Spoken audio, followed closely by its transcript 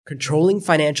Controlling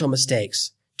financial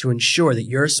mistakes to ensure that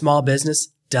your small business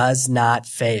does not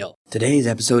fail. Today's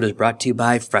episode is brought to you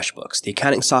by FreshBooks, the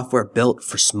accounting software built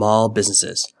for small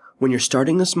businesses. When you're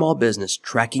starting a small business,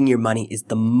 tracking your money is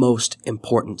the most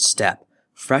important step.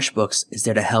 FreshBooks is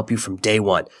there to help you from day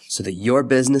one so that your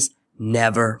business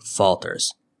never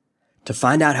falters. To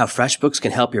find out how FreshBooks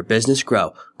can help your business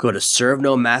grow, go to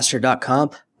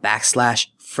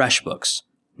servenomaster.com/FreshBooks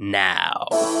now.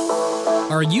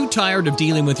 Are you tired of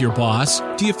dealing with your boss?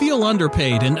 Do you feel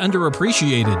underpaid and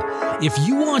underappreciated? If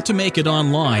you want to make it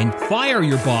online, fire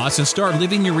your boss and start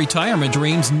living your retirement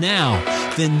dreams now,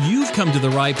 then you've come to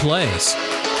the right place.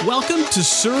 Welcome to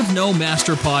Serve No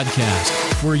Master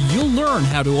Podcast, where you'll learn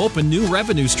how to open new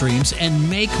revenue streams and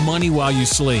make money while you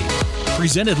sleep.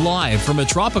 Presented live from a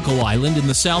tropical island in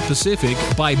the South Pacific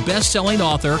by best-selling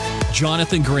author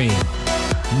Jonathan Green.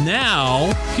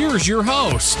 Now, here's your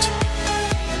host.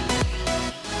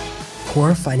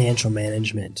 Poor financial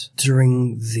management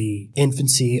during the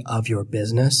infancy of your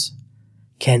business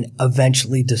can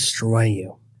eventually destroy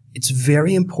you. It's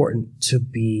very important to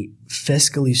be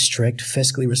fiscally strict,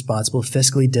 fiscally responsible,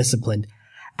 fiscally disciplined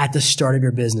at the start of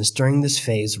your business during this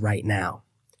phase right now.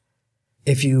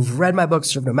 If you've read my book,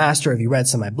 Serve No Master, if you read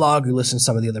some of my blog, you listen to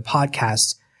some of the other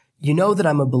podcasts, you know that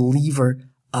I'm a believer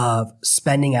of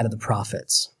spending out of the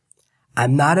profits.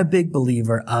 I'm not a big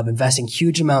believer of investing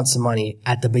huge amounts of money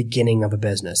at the beginning of a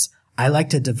business. I like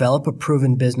to develop a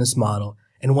proven business model,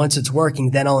 and once it's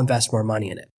working, then I'll invest more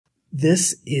money in it.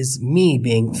 This is me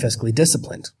being fiscally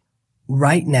disciplined.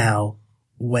 Right now,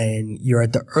 when you're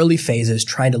at the early phases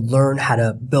trying to learn how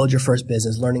to build your first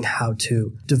business, learning how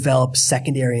to develop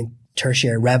secondary and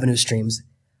tertiary revenue streams,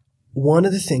 one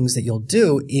of the things that you'll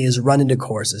do is run into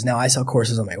courses. Now, I sell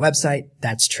courses on my website.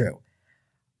 That's true.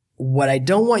 What I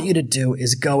don't want you to do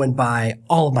is go and buy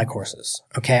all of my courses.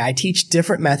 Okay. I teach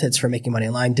different methods for making money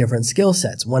online, different skill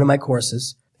sets. One of my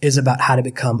courses is about how to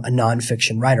become a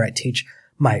nonfiction writer. I teach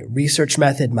my research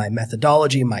method, my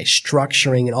methodology, my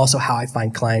structuring, and also how I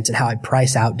find clients and how I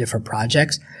price out different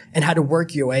projects and how to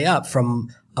work your way up from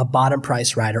a bottom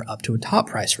price writer up to a top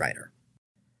price writer.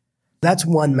 That's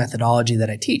one methodology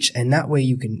that I teach. And that way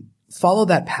you can follow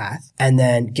that path and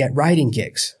then get writing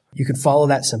gigs. You can follow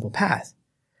that simple path.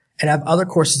 And I have other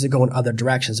courses that go in other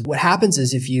directions. What happens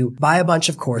is if you buy a bunch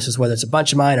of courses, whether it's a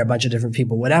bunch of mine or a bunch of different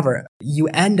people, whatever, you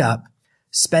end up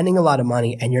spending a lot of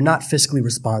money and you're not fiscally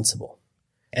responsible.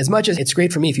 As much as it's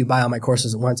great for me if you buy all my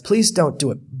courses at once, please don't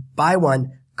do it. Buy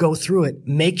one, go through it,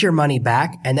 make your money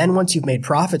back, and then once you've made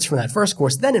profits from that first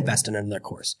course, then invest in another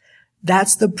course.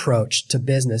 That's the approach to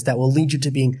business that will lead you to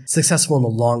being successful in the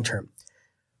long term.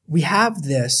 We have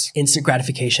this instant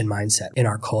gratification mindset in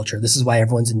our culture. This is why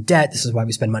everyone's in debt. This is why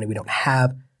we spend money we don't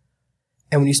have.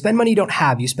 And when you spend money you don't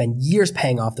have, you spend years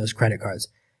paying off those credit cards.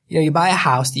 You buy a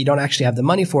house that you don't actually have the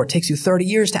money for. It takes you 30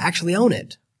 years to actually own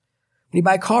it. When you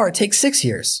buy a car, it takes 6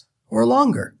 years or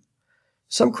longer.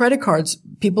 Some credit cards,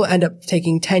 people end up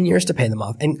taking 10 years to pay them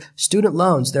off. And student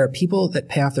loans, there are people that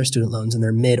pay off their student loans in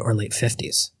their mid or late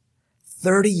 50s.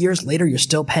 30 years later, you're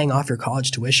still paying off your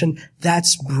college tuition.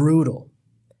 That's brutal.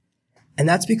 And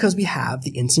that's because we have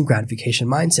the instant gratification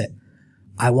mindset.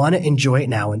 I want to enjoy it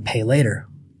now and pay later.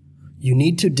 You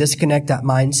need to disconnect that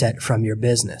mindset from your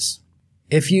business.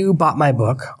 If you bought my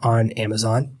book on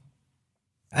Amazon,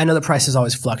 I know the price is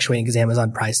always fluctuating because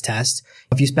Amazon price tests.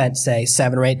 If you spent, say,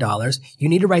 $7 or $8, you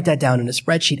need to write that down in a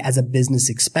spreadsheet as a business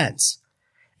expense.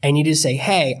 And you need to say,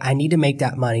 hey, I need to make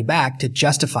that money back to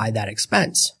justify that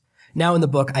expense. Now in the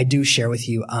book, I do share with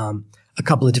you a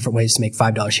couple of different ways to make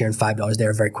 $5 here and $5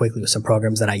 there very quickly with some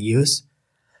programs that I use.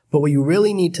 But what you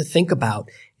really need to think about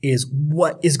is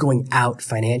what is going out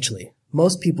financially.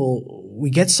 Most people, we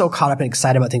get so caught up and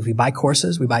excited about things. We buy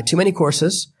courses. We buy too many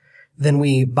courses. Then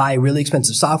we buy really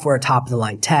expensive software, top of the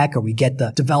line tech, or we get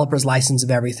the developer's license of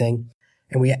everything.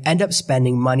 And we end up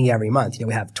spending money every month.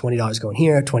 We have $20 going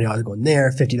here, $20 going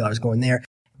there, $50 going there.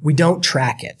 We don't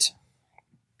track it.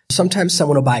 Sometimes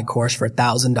someone will buy a course for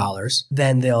 $1,000,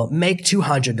 then they'll make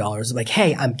 $200. Like,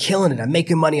 hey, I'm killing it. I'm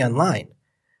making money online.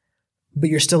 But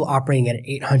you're still operating at an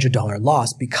 $800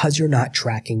 loss because you're not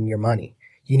tracking your money.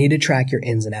 You need to track your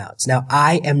ins and outs. Now,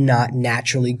 I am not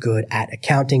naturally good at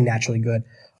accounting, naturally good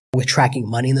with tracking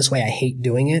money in this way. I hate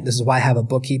doing it. This is why I have a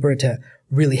bookkeeper to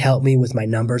really help me with my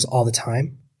numbers all the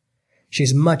time.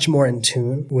 She's much more in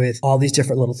tune with all these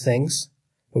different little things.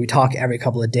 But we talk every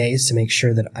couple of days to make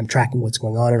sure that I'm tracking what's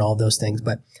going on and all those things.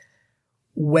 But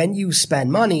when you spend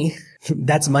money,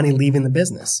 that's money leaving the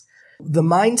business. The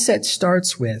mindset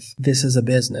starts with, this is a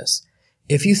business.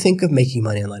 If you think of making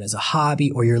money online as a hobby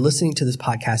or you're listening to this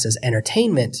podcast as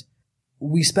entertainment,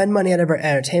 we spend money out of our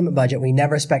entertainment budget. We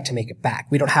never expect to make it back.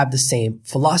 We don't have the same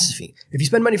philosophy. If you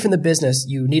spend money from the business,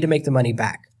 you need to make the money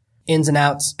back. Ins and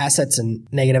outs, assets and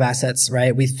negative assets,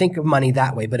 right? We think of money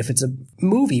that way. But if it's a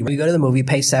movie, you go to the movie,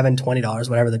 pay $7, $20,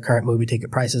 whatever the current movie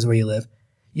ticket price is where you live.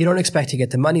 You don't expect to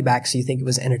get the money back. So you think it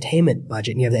was entertainment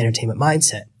budget and you have the entertainment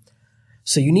mindset.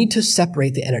 So you need to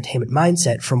separate the entertainment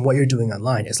mindset from what you're doing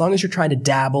online. As long as you're trying to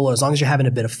dabble or as long as you're having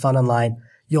a bit of fun online,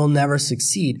 you'll never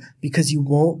succeed because you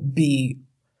won't be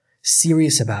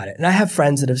serious about it. And I have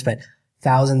friends that have spent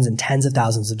thousands and tens of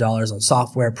thousands of dollars on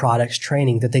software, products,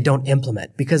 training that they don't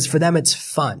implement because for them it's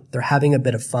fun. They're having a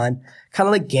bit of fun, kind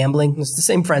of like gambling. It's the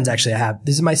same friends actually I have.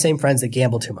 These are my same friends that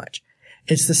gamble too much.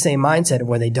 It's the same mindset of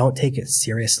where they don't take it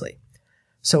seriously.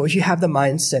 So if you have the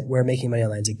mindset where making money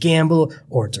online is a gamble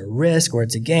or it's a risk or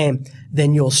it's a game,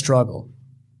 then you'll struggle.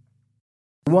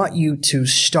 I want you to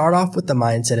start off with the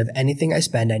mindset of anything I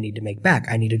spend, I need to make back.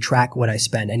 I need to track what I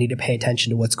spend. I need to pay attention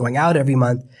to what's going out every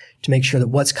month to make sure that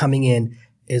what's coming in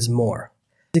is more.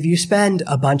 If you spend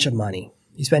a bunch of money,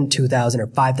 you spend $2,000 or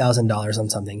 $5,000 on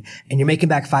something and you're making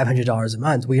back $500 a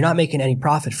month, well, you're not making any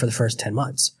profit for the first 10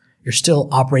 months. You're still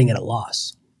operating at a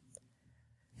loss.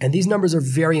 And these numbers are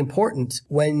very important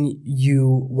when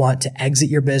you want to exit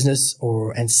your business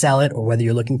and sell it, or whether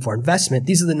you're looking for investment.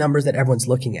 These are the numbers that everyone's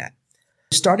looking at.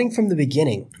 Starting from the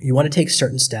beginning, you want to take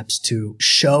certain steps to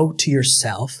show to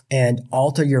yourself and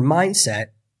alter your mindset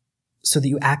so that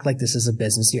you act like this is a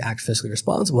business, you act fiscally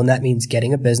responsible. And that means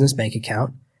getting a business bank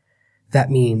account.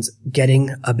 That means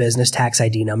getting a business tax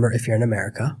ID number if you're in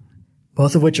America,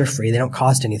 both of which are free. They don't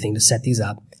cost anything to set these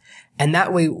up. And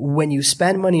that way, when you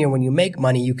spend money or when you make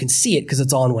money, you can see it because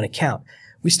it's all in one account.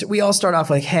 We all start off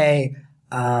like, hey,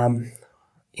 I'm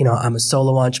a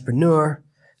solo entrepreneur.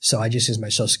 So I just use my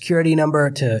social security number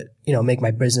to, make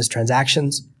my business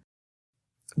transactions.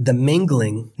 The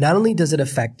mingling, not only does it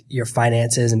affect your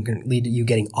finances and can lead to you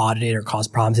getting audited or cause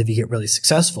problems if you get really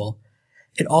successful,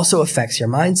 it also affects your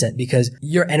mindset because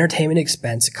your entertainment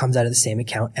expense comes out of the same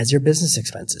account as your business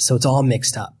expenses. So it's all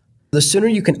mixed up. The sooner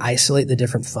you can isolate the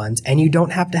different funds, and you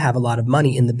don't have to have a lot of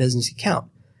money in the business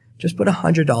account. Just put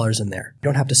 $100 in there. You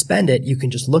don't have to spend it. You can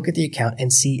just look at the account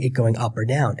and see it going up or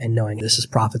down and knowing this is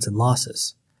profits and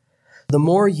losses. The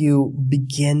more you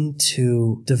begin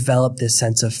to develop this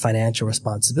sense of financial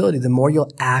responsibility, the more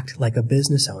you'll act like a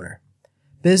business owner.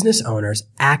 Business owners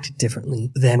act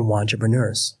differently than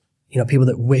entrepreneurs. People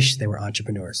that wish they were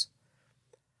entrepreneurs.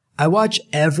 I watch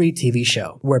every TV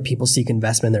show where people seek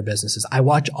investment in their businesses. I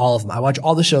watch all of them. I watch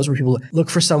all the shows where people look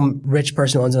for some rich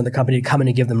person who owns another company to come in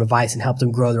and give them advice and help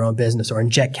them grow their own business or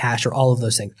inject cash or all of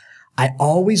those things. I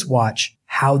always watch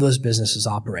how those businesses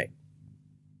operate.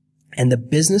 And the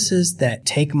businesses that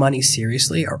take money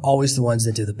seriously are always the ones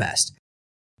that do the best.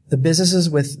 The businesses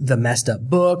with the messed up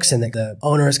books and the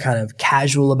owner is kind of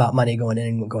casual about money going in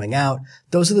and going out,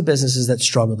 those are the businesses that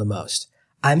struggle the most.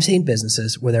 I'm seeing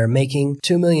businesses where they're making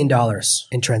 $2 million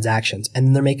in transactions and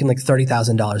then they're making like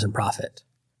 $30,000 in profit.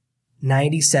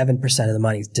 97% of the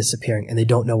money is disappearing and they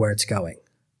don't know where it's going.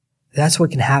 That's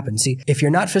what can happen. See, if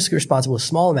you're not fiscally responsible with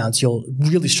small amounts, you'll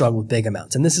really struggle with big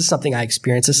amounts. And this is something I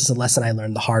experienced. This is a lesson I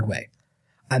learned the hard way.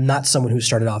 I'm not someone who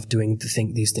started off doing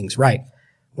these things right.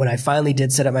 When I finally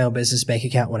did set up my own business bank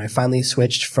account, when I finally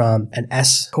switched from an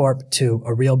S Corp to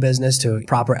a real business to a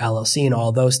proper LLC and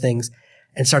all those things,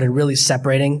 and started really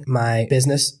separating my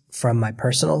business from my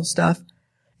personal stuff,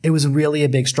 it was really a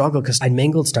big struggle because I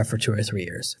mingled stuff for 2 or 3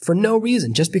 years for no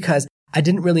reason, just because I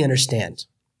didn't really understand.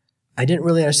 I didn't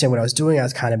really understand what I was doing. I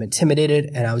was kind of intimidated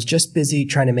and I was just busy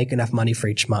trying to make enough money for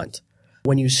each month.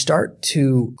 When you start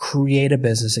to create a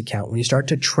business account, when you start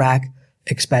to track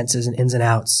expenses and ins and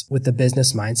outs with the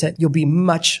business mindset, you'll be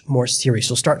much more serious.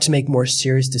 You'll start to make more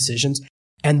serious decisions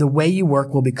and the way you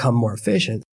work will become more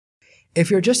efficient. If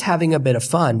you're just having a bit of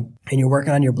fun and you're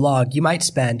working on your blog, you might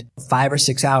spend 5 or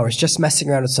 6 hours just messing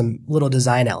around with some little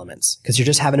design elements because you're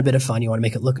just having a bit of fun. You want to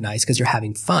make it look nice because you're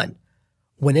having fun.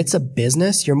 When it's a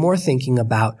business, you're more thinking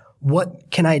about what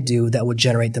can I do that would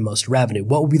generate the most revenue?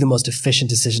 What would be the most efficient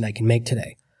decision I can make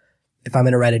today? If I'm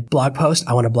going to write a blog post,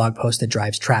 I want a blog post that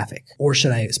drives traffic. Or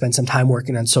should I spend some time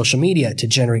working on social media to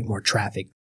generate more traffic?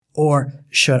 Or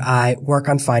should I work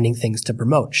on finding things to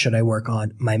promote? Should I work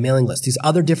on my mailing list? These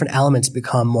other different elements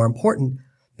become more important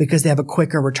because they have a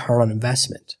quicker return on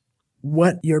investment.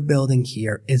 What you're building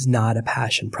here is not a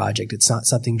passion project. It's not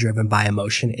something driven by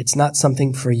emotion. It's not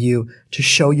something for you to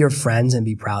show your friends and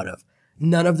be proud of.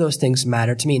 None of those things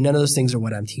matter to me. None of those things are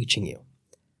what I'm teaching you.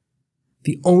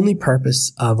 The only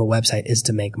purpose of a website is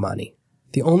to make money.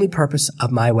 The only purpose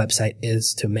of my website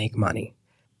is to make money.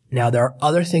 Now, there are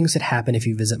other things that happen if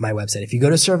you visit my website. If you go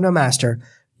to Serve No Master,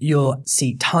 You'll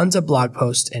see tons of blog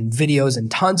posts and videos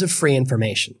and tons of free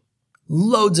information.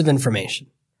 Loads of information.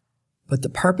 But the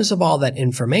purpose of all that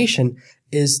information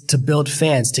is to build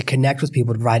fans, to connect with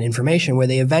people, to provide information where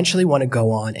they eventually want to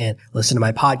go on and listen to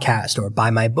my podcast or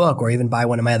buy my book or even buy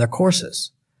one of my other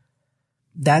courses.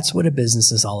 That's what a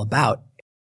business is all about.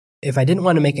 If I didn't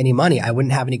want to make any money, I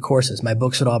wouldn't have any courses. My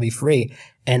books would all be free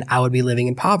and I would be living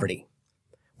in poverty.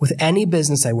 With any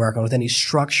business I work on, with any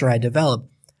structure I develop,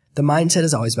 the mindset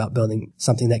is always about building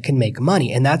something that can make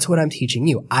money. And that's what I'm teaching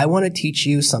you. I want to teach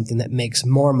you something that makes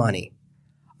more money.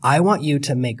 I want you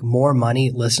to make more money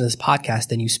listening to this podcast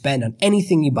than you spend on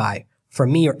anything you buy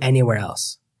from me or anywhere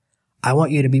else. I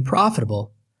want you to be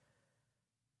profitable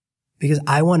because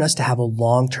I want us to have a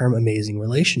long-term amazing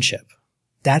relationship.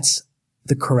 That's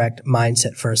the correct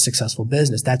mindset for a successful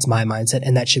business. That's my mindset,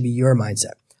 and that should be your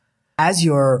mindset. As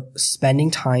you're spending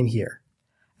time here,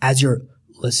 as you're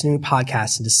listening to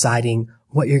podcasts and deciding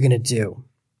what you're going to do,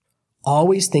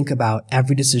 always think about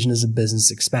every decision as a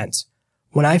business expense.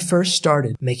 When I first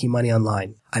started making money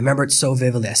online, I remember it so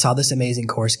vividly. I saw this amazing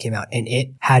course came out and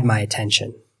it had my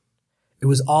attention. It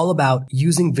was all about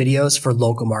using videos for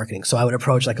local marketing. So I would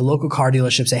approach like a local car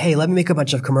dealership, say, hey, let me make a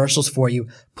bunch of commercials for you,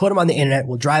 put them on the internet,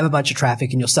 we'll drive a bunch of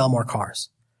traffic and you'll sell more cars.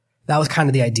 That was kind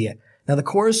of the idea. Now the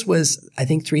course was, I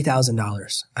think,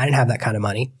 $3,000. I didn't have that kind of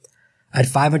money. I had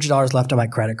 $500 left on my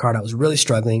credit card. I was really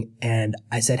struggling. And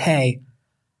I said, hey,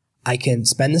 I can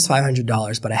spend this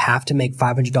 $500, but I have to make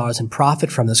 $500 in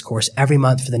profit from this course every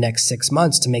month for the next 6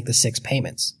 months to make the 6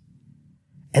 payments.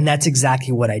 And that's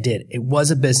exactly what I did. It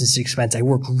was a business expense. I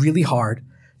worked really hard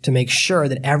to make sure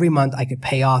that every month I could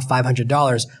pay off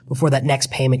 $500 before that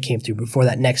next payment came through, before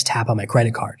that next tap on my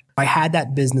credit card. I had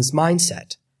that business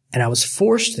mindset. And I was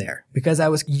forced there because I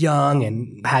was young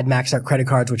and had maxed out credit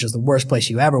cards, which is the worst place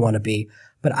you ever want to be.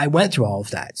 But I went through all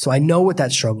of that. So I know what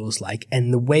that struggle is like.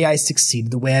 And the way I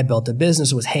succeeded, the way I built a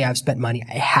business was, hey, I've spent money.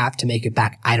 I have to make it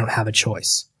back. I don't have a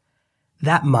choice.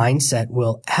 That mindset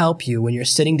will help you when you're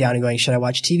sitting down and going, should I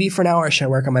watch TV for an hour or should I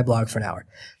work on my blog for an hour?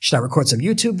 Should I record some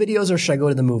YouTube videos or should I go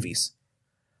to the movies?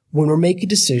 When we're making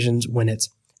decisions, when it's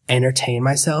entertain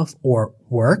myself or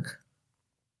work,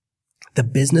 the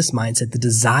business mindset, the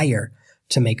desire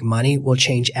to make money will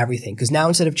change everything. Because now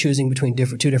instead of choosing between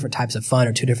two different types of fun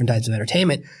or two different types of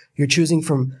entertainment, you're choosing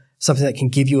from something that can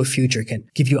give you a future, can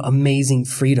give you amazing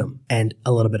freedom and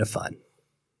a little bit of fun.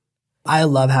 I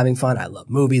love having fun. I love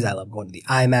movies. I love going to the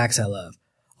IMAX. I love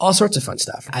all sorts of fun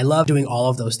stuff. I love doing all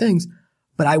of those things,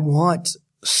 but I want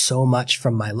so much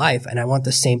from my life and I want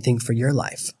the same thing for your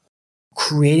life.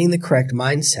 Creating the correct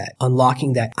mindset,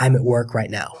 unlocking that I'm at work right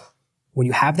now. When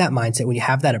you have that mindset, when you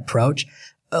have that approach,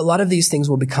 a lot of these things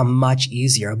will become much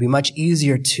easier. It'll be much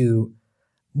easier to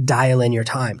dial in your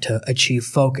time, to achieve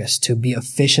focus, to be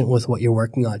efficient with what you're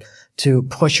working on, to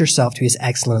push yourself to be as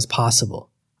excellent as possible.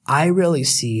 I really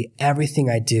see everything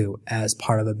I do as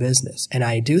part of a business, and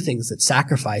I do things that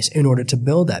sacrifice in order to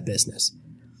build that business.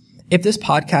 If this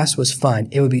podcast was fun,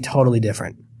 it would be totally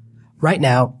different. Right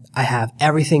now, I have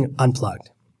everything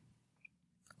unplugged.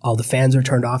 All the fans are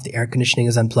turned off. The air conditioning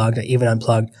is unplugged. I even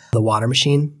unplugged the water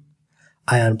machine.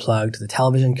 I unplugged the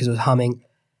television because it was humming.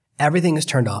 Everything is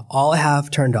turned off. All I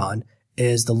have turned on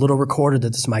is the little recorder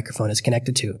that this microphone is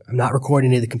connected to. I'm not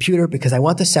recording to the computer because I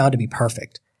want the sound to be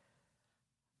perfect.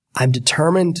 I'm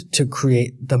determined to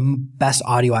create the best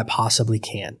audio I possibly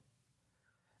can.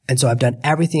 And so I've done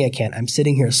everything I can. I'm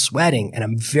sitting here sweating and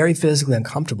I'm very physically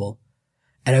uncomfortable.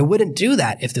 And I wouldn't do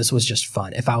that if this was just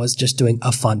fun, if I was just doing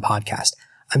a fun podcast.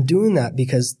 I'm doing that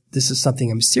because this is something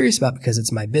I'm serious about because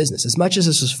it's my business. As much as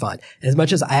this was fun, and as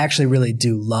much as I actually really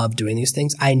do love doing these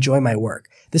things, I enjoy my work.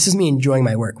 This is me enjoying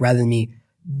my work rather than me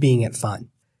being at fun.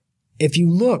 If you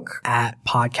look at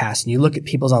podcasts and you look at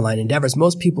people's online endeavors,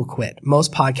 most people quit.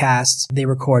 Most podcasts, they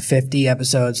record 50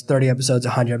 episodes, 30 episodes,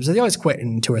 100 episodes. They always quit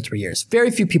in 2 or 3 years.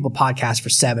 Very few people podcast for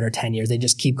 7 or 10 years. They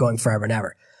just keep going forever and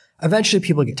ever. Eventually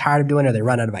people get tired of doing it, or they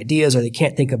run out of ideas, or they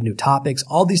can't think of new topics,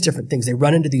 all these different things. They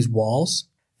run into these walls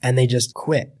and they just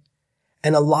quit.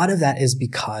 And a lot of that is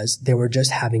because they were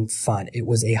just having fun. It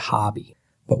was a hobby.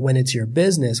 But when it's your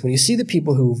business, when you see the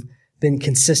people who've been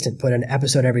consistent, put an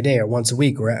episode every day or once a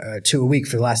week or 2 a week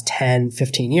for the last 10,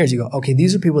 15 years, you go, okay,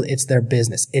 these are people, it's their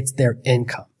business. It's their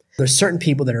income. There's certain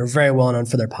people that are very well known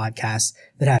for their podcasts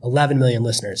that have 11 million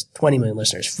listeners, 20 million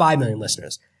listeners, 5 million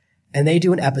listeners. And they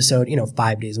do an episode,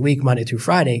 5 days a week, Monday through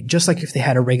Friday, just like if they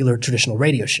had a regular traditional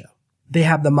radio show. They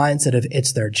have the mindset of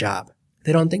it's their job.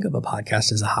 They don't think of a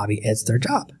podcast as a hobby. It's their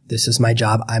job. This is my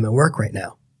job. I'm at work right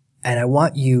now. And I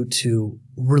want you to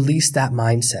release that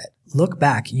mindset. Look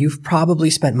back. You've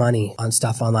probably spent money on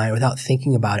stuff online without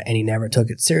thinking about it, and you never took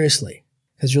it seriously.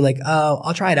 because you're like, oh,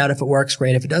 I'll try it out. If it works,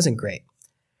 great. If it doesn't, great.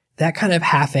 That kind of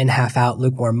half in, half out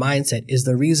lukewarm mindset is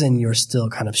the reason you're still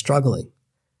kind of struggling.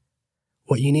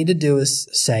 What you need to do is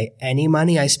say, any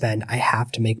money I spend, I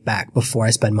have to make back before I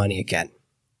spend money again.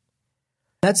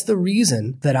 That's the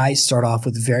reason that I start off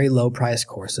with very low price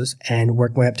courses and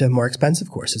work my way up to more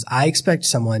expensive courses. I expect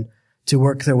someone to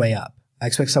work their way up. I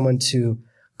expect someone to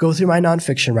go through my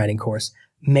nonfiction writing course,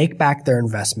 make back their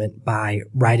investment by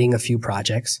writing a few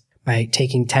projects, by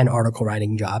taking 10 article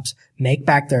writing jobs, make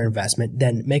back their investment,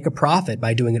 then make a profit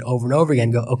by doing it over and over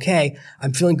again. Go, okay,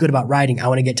 I'm feeling good about writing. I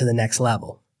want to get to the next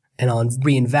level, and I'll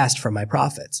reinvest from my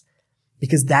profits,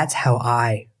 because that's how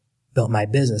I built my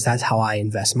business. That's how I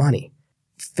invest money.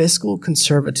 Fiscal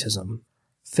conservatism,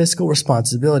 fiscal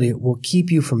responsibility will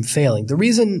keep you from failing. The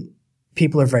reason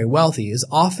people are very wealthy is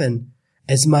often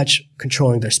as much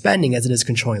controlling their spending as it is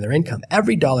controlling their income.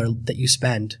 Every dollar that you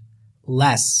spend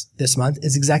less this month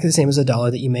is exactly the same as a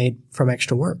dollar that you made from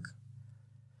extra work.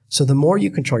 So the more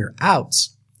you control your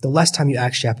outs, the less time you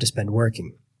actually have to spend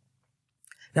working.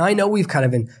 Now, I know we've kind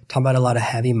of been talking about a lot of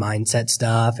heavy mindset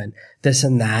stuff and this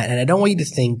and that, and I don't want you to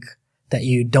think that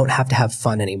you don't have to have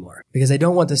fun anymore, because I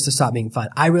don't want this to stop being fun.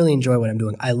 I really enjoy what I'm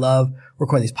doing. I love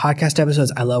recording these podcast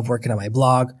episodes. I love working on my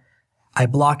blog. I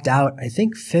blocked out, I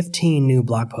think, 15 new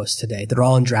blog posts today that are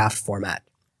all in draft format.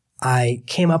 I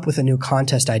came up with a new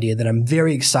contest idea that I'm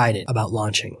very excited about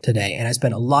launching today. And I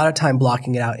spent a lot of time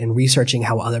blocking it out and researching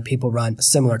how other people run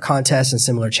similar contests and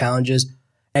similar challenges.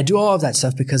 I do all of that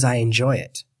stuff because I enjoy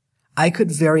it. I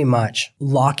could very much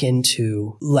lock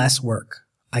into less work.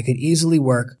 I could easily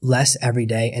work less every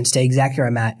day and stay exactly where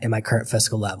I'm at in my current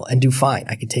fiscal level and do fine.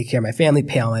 I could take care of my family,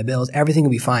 pay all my bills. Everything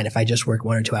would be fine if I just worked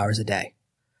 1 or 2 hours a day.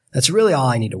 That's really all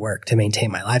I need to work to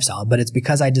maintain my lifestyle, but it's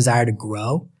because I desire to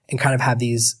grow and kind of have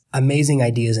these amazing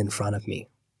ideas in front of me.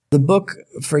 The book,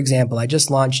 for example, I just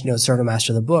launched, Serve to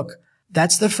Master the book.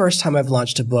 That's the first time I've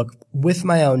launched a book with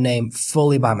my own name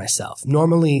fully by myself.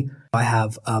 Normally, I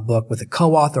have a book with a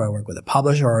co-author, I work with a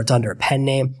publisher, or it's under a pen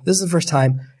name. This is the first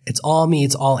time. It's all me.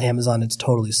 It's all Amazon. It's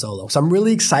totally solo. So I'm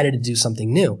really excited to do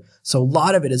something new. So a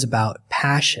lot of it is about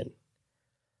passion.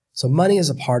 So money is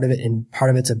a part of it, and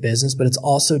part of it's a business, but it's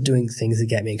also doing things that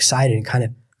get me excited and kind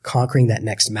of conquering that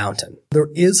next mountain. There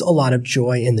is a lot of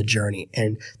joy in the journey,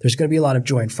 and there's going to be a lot of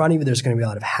joy in front of you. There's going to be a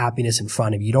lot of happiness in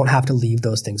front of you. You don't have to leave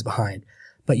those things behind,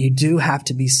 but you do have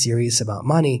to be serious about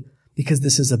money, because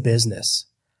this is a business.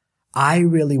 I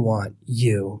really want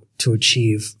you to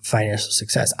achieve financial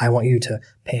success. I want you to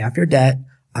pay off your debt.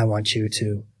 I want you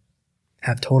to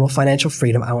have total financial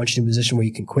freedom. I want you to be in a position where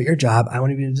you can quit your job. I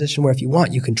want you to be in a position where if you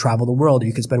want, you can travel the world, or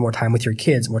you can spend more time with your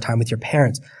kids, more time with your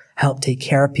parents, help take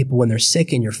care of people when they're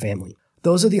sick in your family.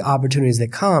 Those are the opportunities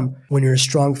that come when you're in a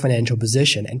strong financial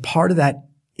position. And part of that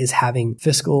is having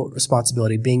fiscal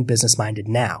responsibility, being business-minded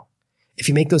now. If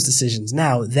you make those decisions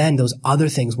now, then those other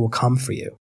things will come for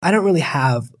you. I don't really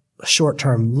have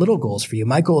short-term little goals for you.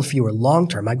 My goals for you are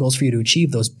long-term. My goals for you to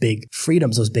achieve those big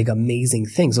freedoms, those big amazing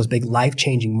things, those big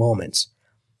life-changing moments.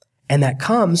 And that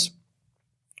comes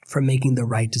from making the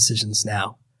right decisions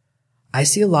now. I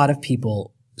see a lot of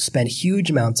people spend huge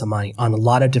amounts of money on a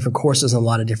lot of different courses and a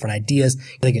lot of different ideas.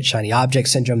 They get shiny object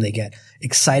syndrome. They get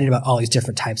excited about all these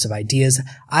different types of ideas.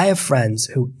 I have friends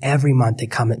who every month they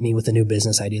come at me with a new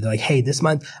business idea. They're like, hey, this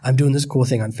month I'm doing this cool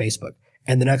thing on Facebook.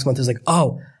 And the next month is like,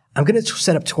 oh, I'm going to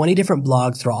set up 20 different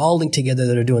blogs. They're all linked together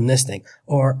that are doing this thing.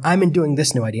 Or I'm doing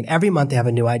this new idea. And every month they have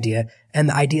a new idea, and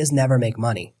the ideas never make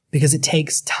money because it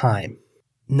takes time.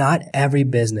 Not every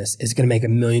business is going to make $1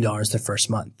 million the first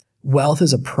month. Wealth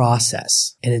is a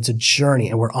process, and it's a journey,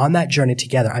 and we're on that journey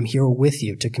together. I'm here with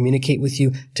you to communicate with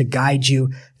you, to guide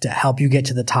you, to help you get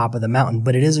to the top of the mountain.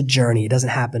 But it is a journey. It doesn't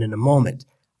happen in a moment.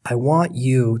 I want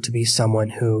you to be someone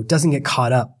who doesn't get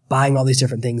caught up buying all these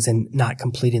different things and not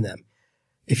completing them.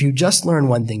 If you just learn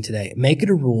one thing today, make it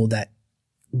a rule that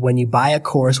when you buy a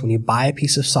course, when you buy a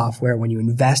piece of software, when you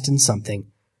invest in something,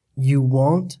 you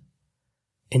won't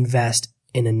invest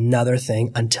in another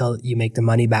thing until you make the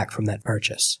money back from that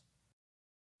purchase.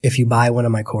 If you buy one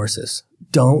of my courses,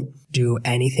 don't do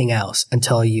anything else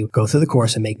until you go through the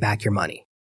course and make back your money.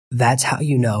 That's how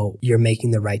you know you're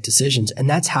making the right decisions, and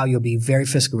that's how you'll be very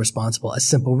fiscally responsible. A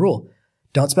simple rule.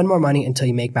 Don't spend more money until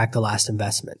you make back the last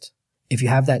investment. If you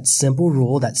have that simple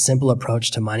rule, that simple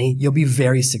approach to money, you'll be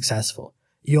very successful.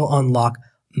 You'll unlock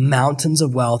mountains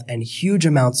of wealth and huge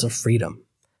amounts of freedom.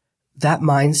 That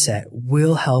mindset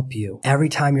will help you every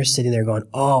time you're sitting there going,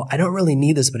 oh, I don't really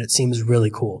need this, but it seems really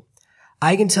cool.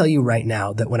 I can tell you right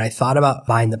now that when I thought about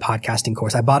buying the podcasting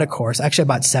course, I bought a course. Actually, I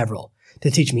bought several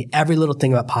to teach me every little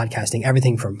thing about podcasting,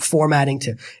 everything from formatting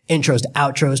to intros to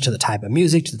outros to the type of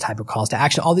music to the type of calls to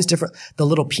action, all these the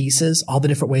little pieces, all the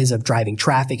different ways of driving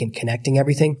traffic and connecting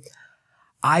everything.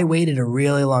 I waited a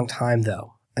really long time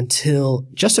though, until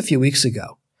just a few weeks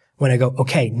ago when I go,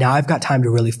 okay, now I've got time to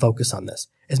really focus on this.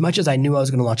 As much as I knew I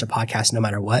was going to launch a podcast no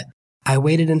matter what, I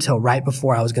waited until right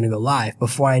before I was going to go live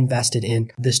before I invested in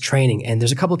this training. And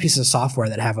there's a couple of pieces of software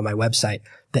that I have on my website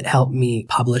that help me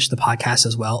publish the podcast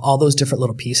as well. All those different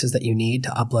little pieces that you need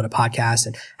to upload a podcast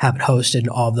and have it hosted and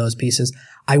all of those pieces.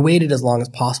 I waited as long as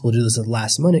possible to do this at the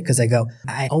last minute because I go,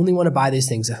 I only want to buy these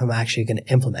things if I'm actually going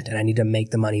to implement and I need to make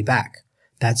the money back.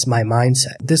 That's my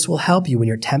mindset. This will help you when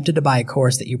you're tempted to buy a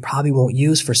course that you probably won't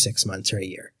use for 6 months or a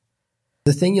year.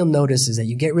 The thing you'll notice is that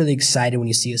you get really excited when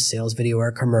you see a sales video or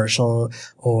a commercial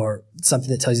or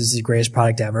something that tells you this is the greatest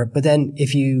product ever. But then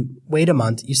if you wait a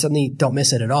month, you suddenly don't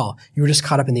miss it at all. You were just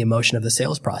caught up in the emotion of the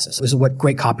sales process. This is what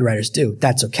great copywriters do.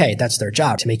 That's okay. That's their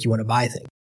job, to make you want to buy things.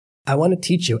 I want to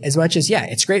teach you as much as, yeah,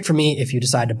 it's great for me if you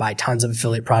decide to buy tons of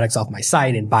affiliate products off my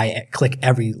site and click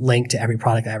every link to every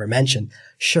product I ever mentioned.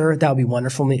 Sure, that would be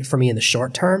wonderful for me in the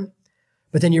short term,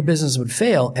 but then your business would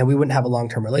fail and we wouldn't have a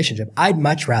long-term relationship. I'd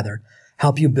much rather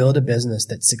help you build a business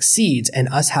that succeeds and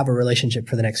us have a relationship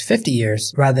for the next 50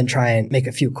 years rather than try and make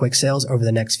a few quick sales over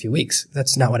the next few weeks.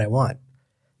 That's not what I want,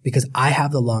 because I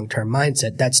have the long-term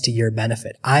mindset. That's to your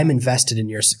benefit. I'm invested in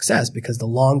your success because the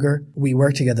longer we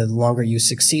work together, the longer you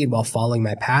succeed while following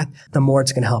my path, the more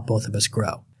it's going to help both of us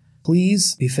grow.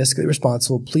 Please be fiscally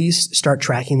responsible. Please start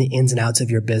tracking the ins and outs of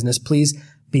your business. Please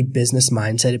be business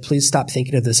mindset. Please stop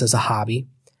thinking of this as a hobby.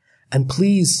 And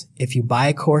please, if you buy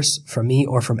a course from me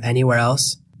or from anywhere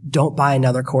else, don't buy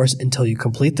another course until you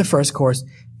complete the first course,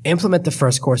 implement the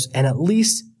first course, and at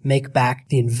least make back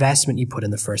the investment you put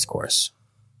in the first course.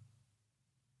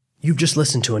 You've just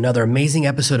listened to another amazing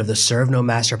episode of the Serve No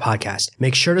Master podcast.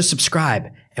 Make sure to subscribe,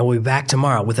 and we'll be back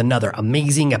tomorrow with another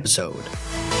amazing episode.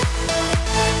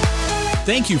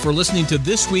 Thank you for listening to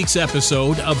this week's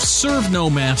episode of Serve No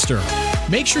Master.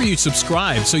 Make sure you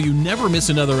subscribe so you never miss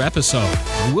another episode.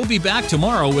 We'll be back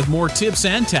tomorrow with more tips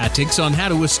and tactics on how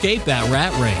to escape that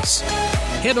rat race.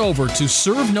 Head over to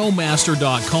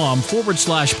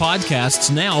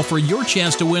servenomaster.com/podcasts now for your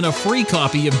chance to win a free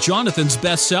copy of Jonathan's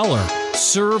bestseller,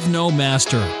 Serve No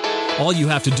Master. All you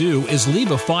have to do is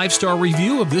leave a 5-star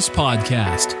review of this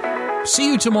podcast.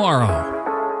 See you tomorrow.